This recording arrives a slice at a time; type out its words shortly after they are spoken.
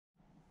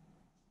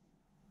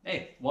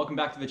Hey, welcome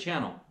back to the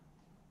channel.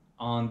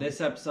 On this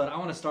episode, I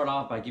want to start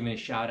off by giving a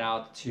shout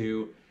out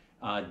to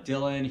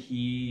Dylan.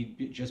 He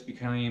just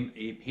became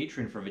a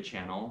patron for the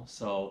channel,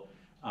 so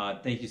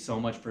thank you so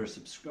much for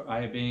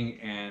subscribing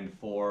and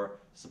for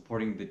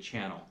supporting the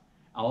channel.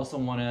 I also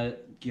want to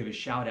give a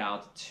shout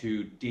out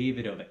to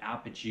David of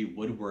Apogee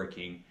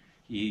Woodworking.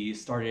 He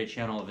started a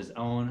channel of his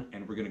own,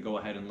 and we're going to go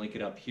ahead and link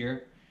it up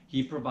here.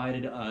 He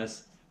provided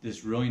us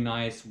this really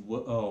nice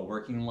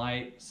working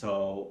light,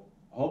 so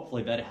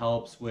hopefully that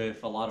helps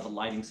with a lot of the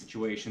lighting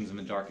situations in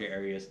the darker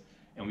areas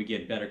and we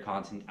get better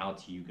content out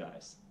to you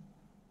guys.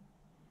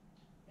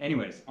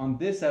 Anyways, on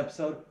this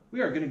episode,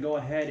 we are going to go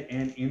ahead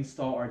and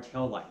install our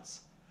tail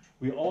lights.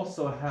 We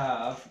also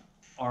have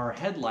our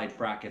headlight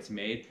brackets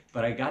made,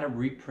 but I got to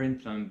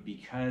reprint them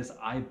because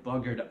I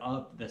buggered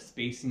up the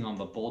spacing on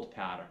the bolt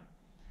pattern.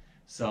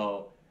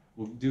 So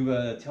we'll do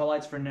the tail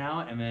lights for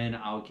now, and then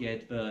I'll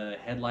get the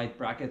headlight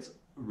brackets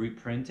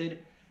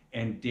reprinted.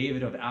 And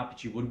David of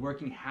Apogee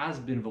Woodworking has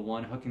been the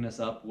one hooking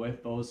us up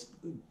with those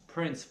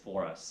prints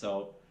for us.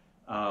 So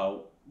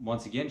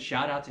once again,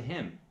 shout out to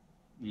him.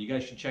 You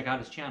guys should check out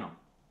his channel.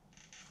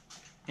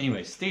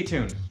 Anyway, stay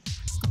tuned.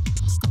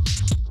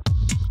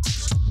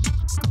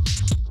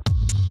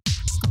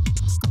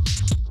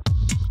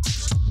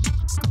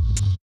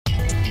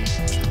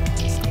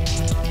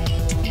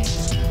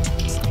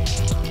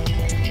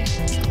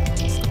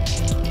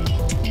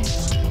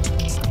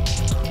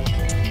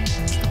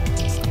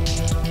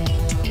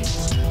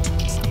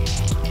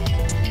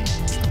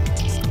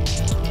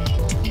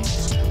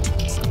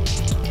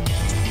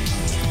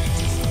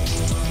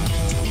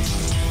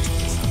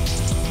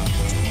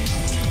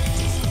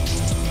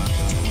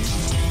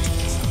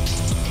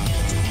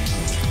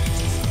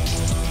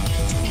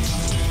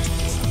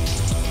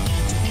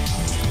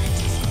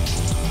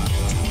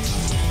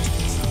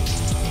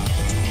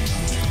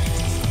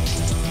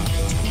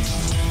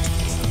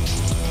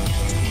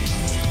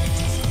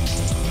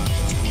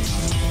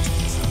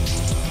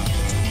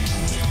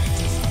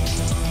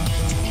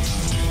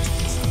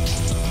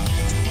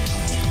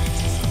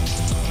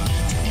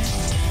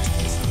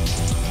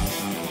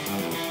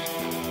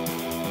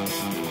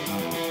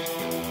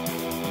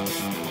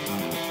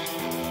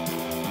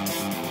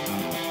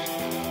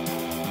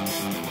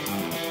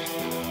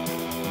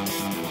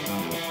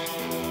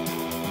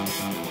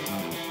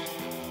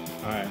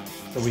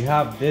 So we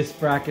have this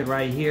bracket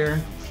right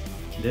here.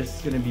 This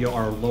is going to be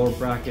our lower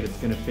bracket. It's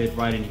going to fit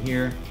right in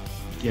here,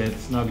 get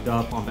snugged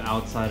up on the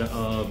outside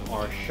of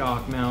our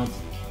shock mounts.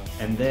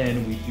 And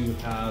then we do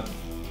have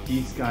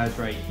these guys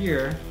right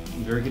here.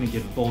 They're going to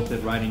get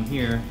bolted right in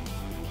here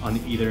on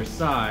either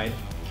side,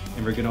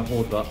 and we're going to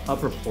hold the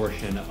upper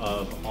portion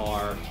of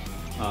our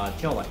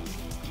tail lights.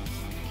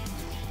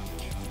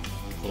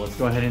 So let's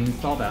go ahead and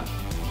install that.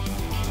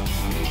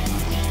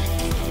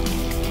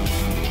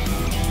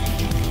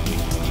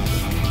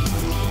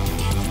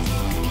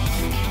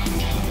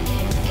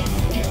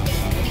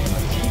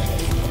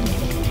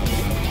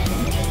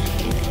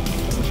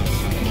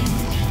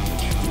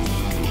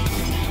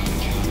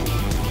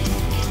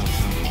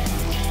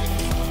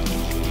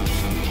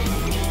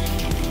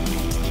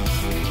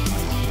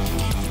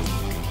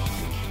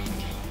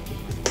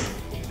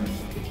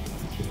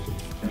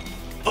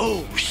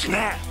 Oh,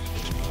 snap!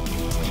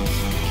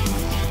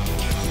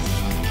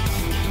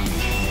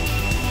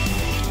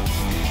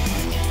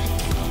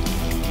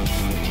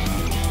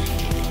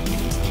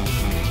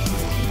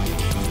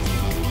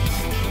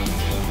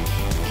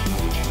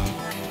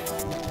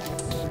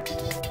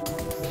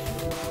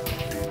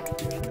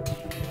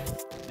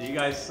 You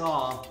guys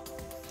saw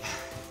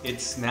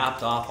it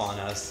snapped off on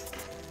us,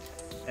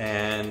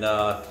 and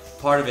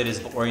part of it is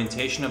the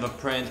orientation of a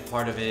print,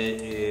 part of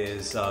it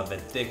is the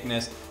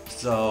thickness.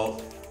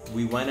 So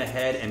we went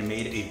ahead and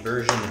made a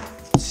version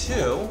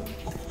 2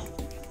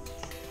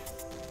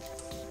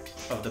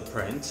 of the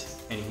print,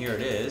 and here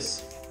it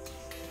is.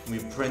 We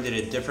printed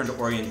a different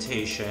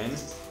orientation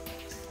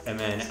and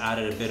then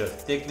added a bit of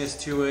thickness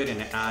to it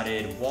and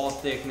added wall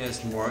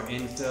thickness, more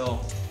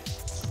infill.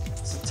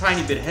 It's a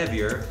tiny bit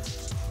heavier,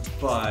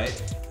 but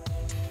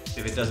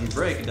if it doesn't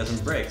break, it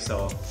doesn't break,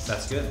 so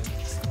that's good.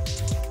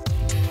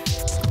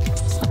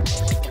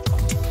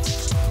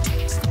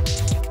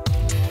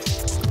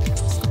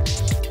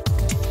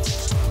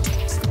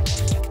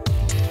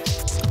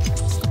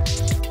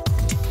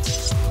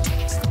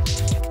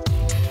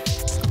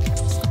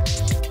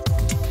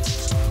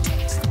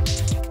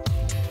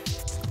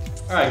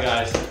 Alright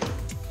guys,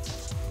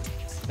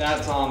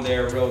 that's on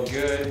there real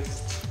good.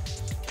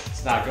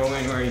 It's not going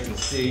anywhere, you can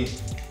see.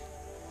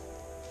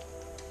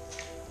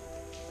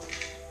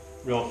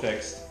 Real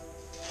fixed.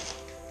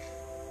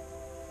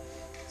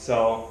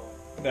 So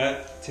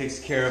that takes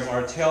care of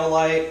our tail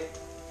light.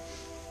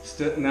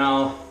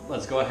 Now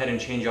let's go ahead and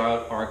change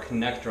out our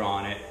connector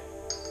on it.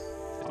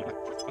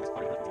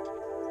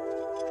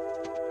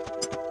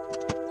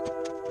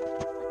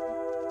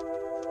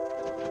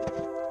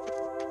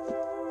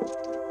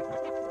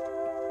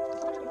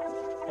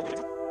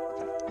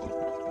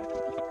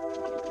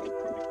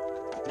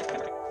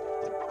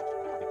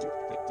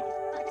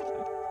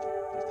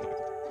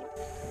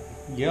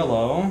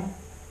 Yellow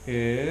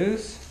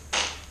is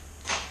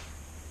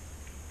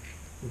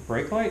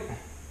brake light.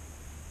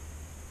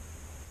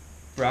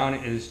 Brown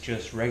is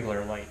just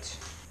regular light.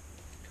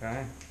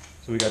 Okay,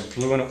 so we got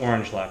blue and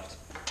orange left.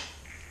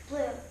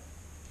 Blue.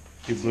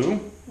 Do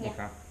blue? Yeah.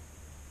 Okay.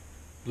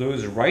 Blue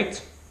is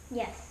right,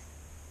 Yes.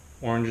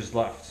 orange is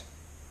left.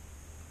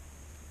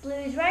 Blue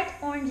is right,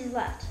 orange is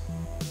left.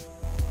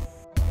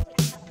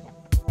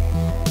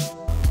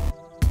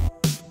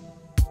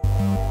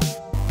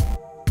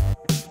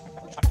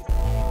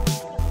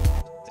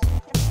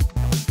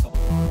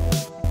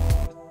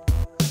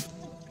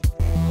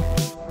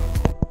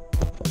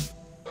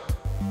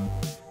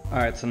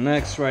 Alright, so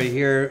next right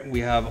here we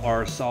have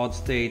our solid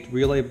state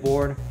relay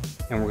board,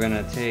 and we're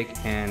gonna take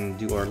and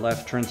do our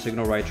left turn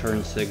signal, right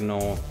turn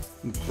signal,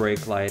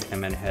 brake light,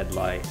 and then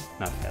headlight,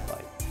 not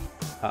headlight,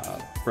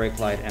 brake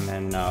light, and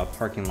then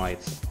parking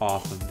lights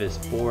off of this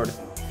board.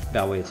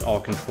 That way it's all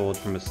controlled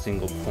from a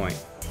single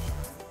point.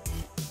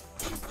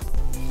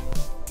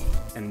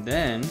 And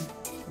then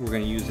we're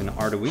gonna use an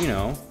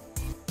Arduino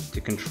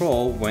to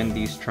control when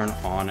these turn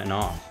on and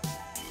off.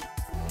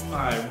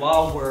 Alright,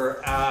 while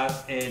we're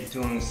at it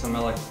doing some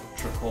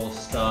electrical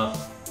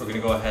stuff, we're going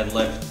to go ahead and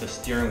lift the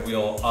steering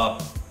wheel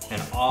up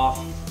and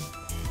off,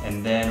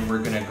 and then we're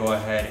going to go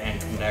ahead and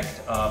connect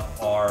up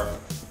our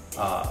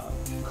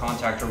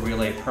contactor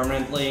relay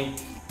permanently.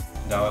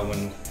 That way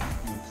when you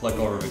flick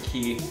over the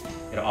key,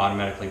 it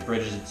automatically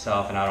bridges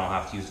itself and I don't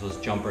have to use those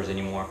jumpers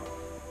anymore.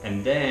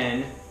 And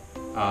then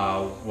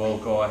we'll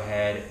go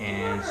ahead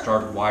and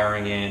start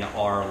wiring in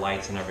our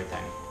lights and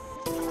everything.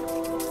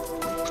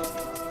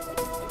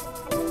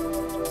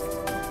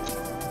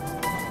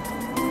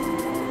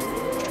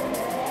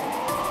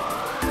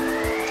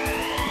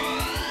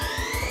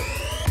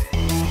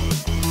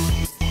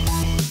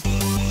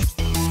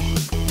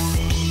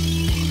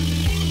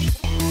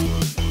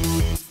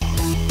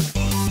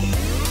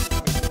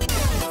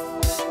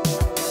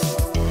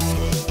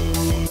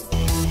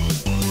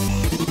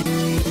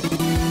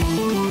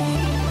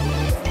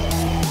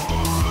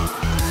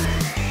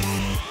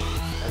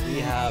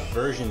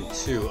 Version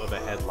 2 of a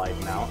headlight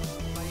mount.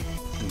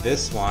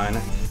 This one,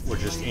 we're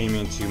just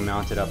aiming to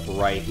mount it up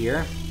right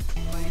here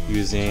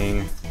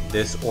using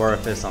this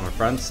orifice on the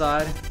front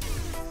side.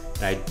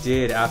 And I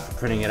did, after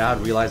printing it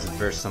out, realize that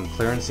there's some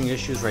clearancing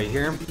issues right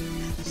here.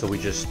 So we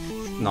just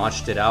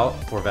notched it out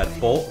for that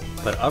bolt,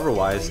 but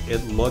otherwise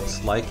it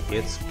looks like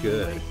it's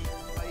good.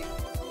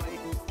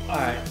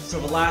 Alright, so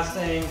the last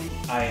thing,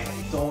 I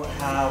don't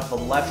have the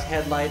left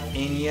headlight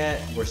in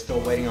yet. We're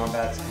still waiting on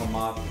that to come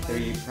off the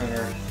 3D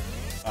printer.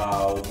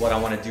 What I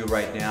want to do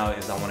right now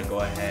is I want to go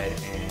ahead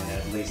and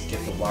at least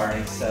get the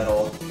wiring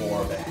settled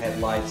for the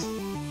headlights,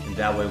 and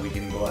that way we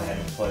can go ahead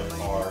and put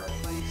our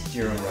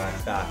steering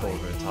rack back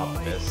over the top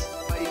of this.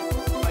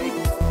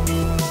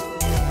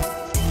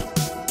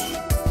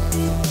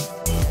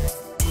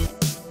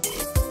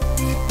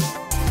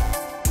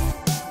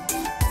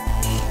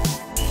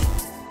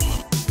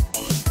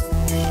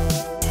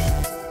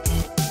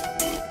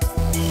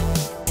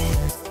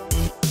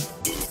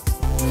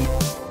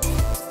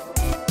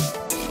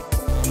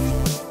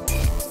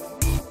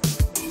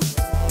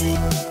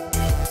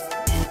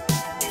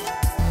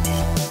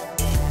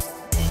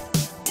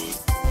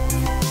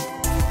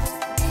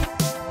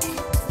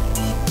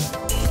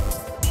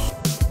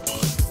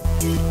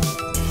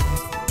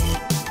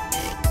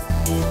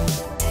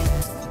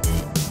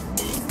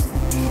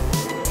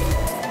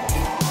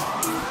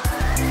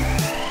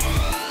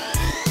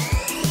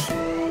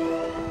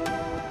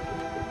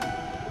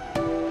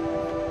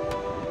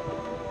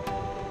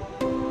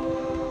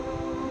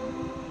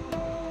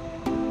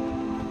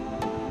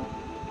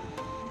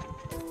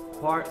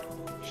 Part.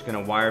 Just gonna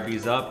wire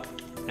these up,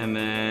 and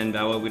then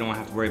that way we don't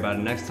have to worry about it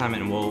next time,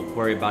 and we'll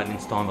worry about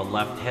installing the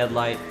left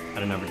headlight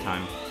at another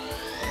time.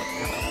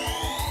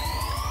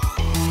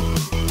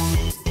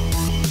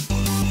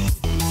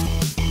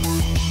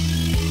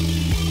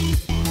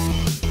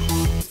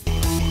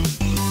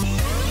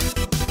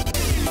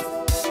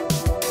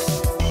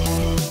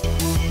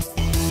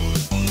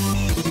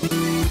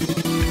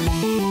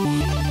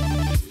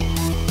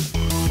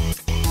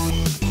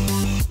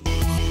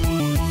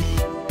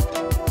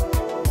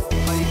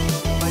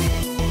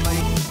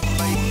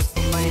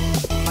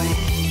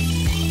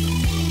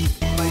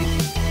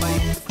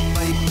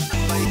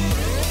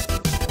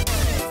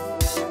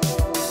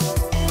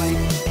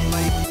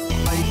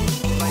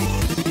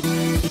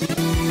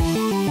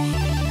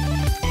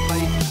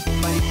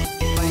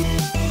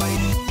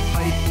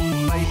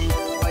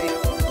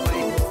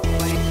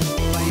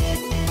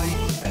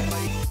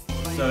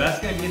 So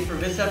that's going to be it for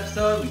this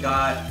episode. We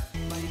got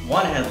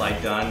one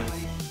headlight done.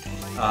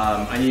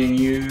 I need a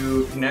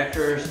new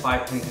connectors,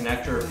 5-pin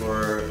connector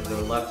for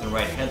the left and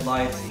right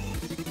headlights.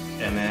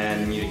 And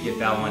then we need to get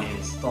that one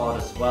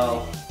installed as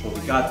well. But we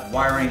got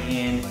wiring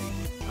in,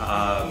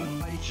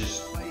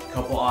 just a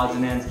couple odds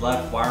and ends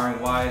left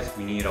wiring wise.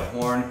 We need a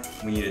horn,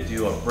 we need to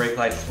do a brake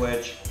light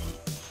switch.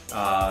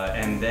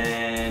 And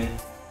then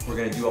we're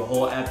going to do a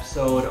whole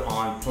episode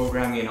on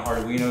programming an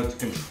Arduino to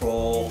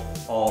control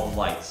all the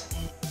lights.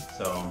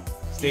 So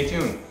stay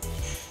tuned.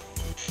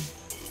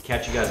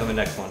 Catch you guys on the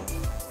next one.